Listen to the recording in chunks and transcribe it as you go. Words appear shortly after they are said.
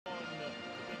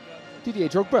Didier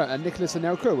Drogba and Nicolas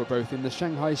Anelka were both in the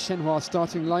Shanghai Shenhua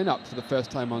starting lineup for the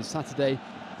first time on Saturday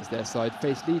as their side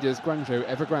faced leaders Guangzhou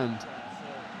Evergrande.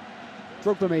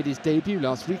 Drogba made his debut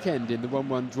last weekend in the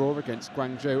 1-1 draw against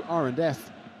Guangzhou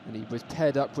R&F, and he was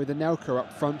paired up with Anelka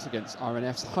up front against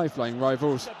R&F's high-flying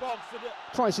rivals.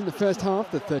 Twice in the first half,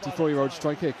 the 34-year-old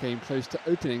striker came close to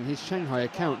opening his Shanghai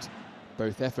account.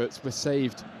 Both efforts were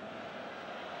saved.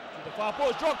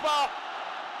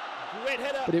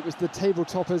 But it was the table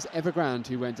toppers Evergrande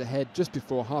who went ahead just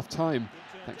before half-time,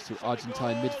 thanks to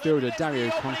Argentine midfielder Dario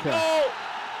Conca.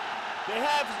 They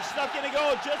have snuck in a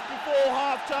goal just before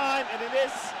half-time, and it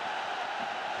is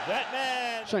that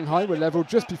man. Shanghai were level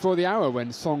just before the hour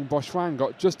when Song Boxuan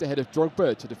got just ahead of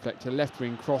Drogba to deflect a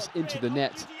left-wing cross into the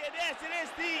net. Yes, it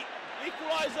is the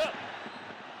equaliser.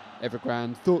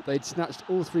 Evergrande thought they'd snatched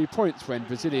all 3 points when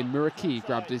Brazilian Muriqui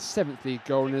grabbed his 7th league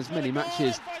goal in as many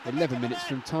matches, 11 minutes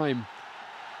from time.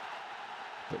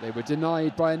 But they were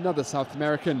denied by another South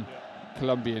American,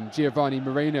 Colombian Giovanni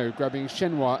Moreno, grabbing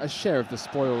Shenhua a share of the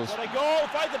spoils.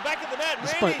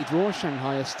 Despite the draw,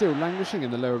 Shanghai are still languishing in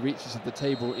the lower reaches of the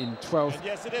table in 12th,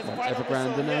 while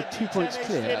Evergrande are now 2 points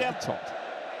clear at the top.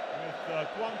 With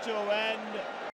Guangzhou and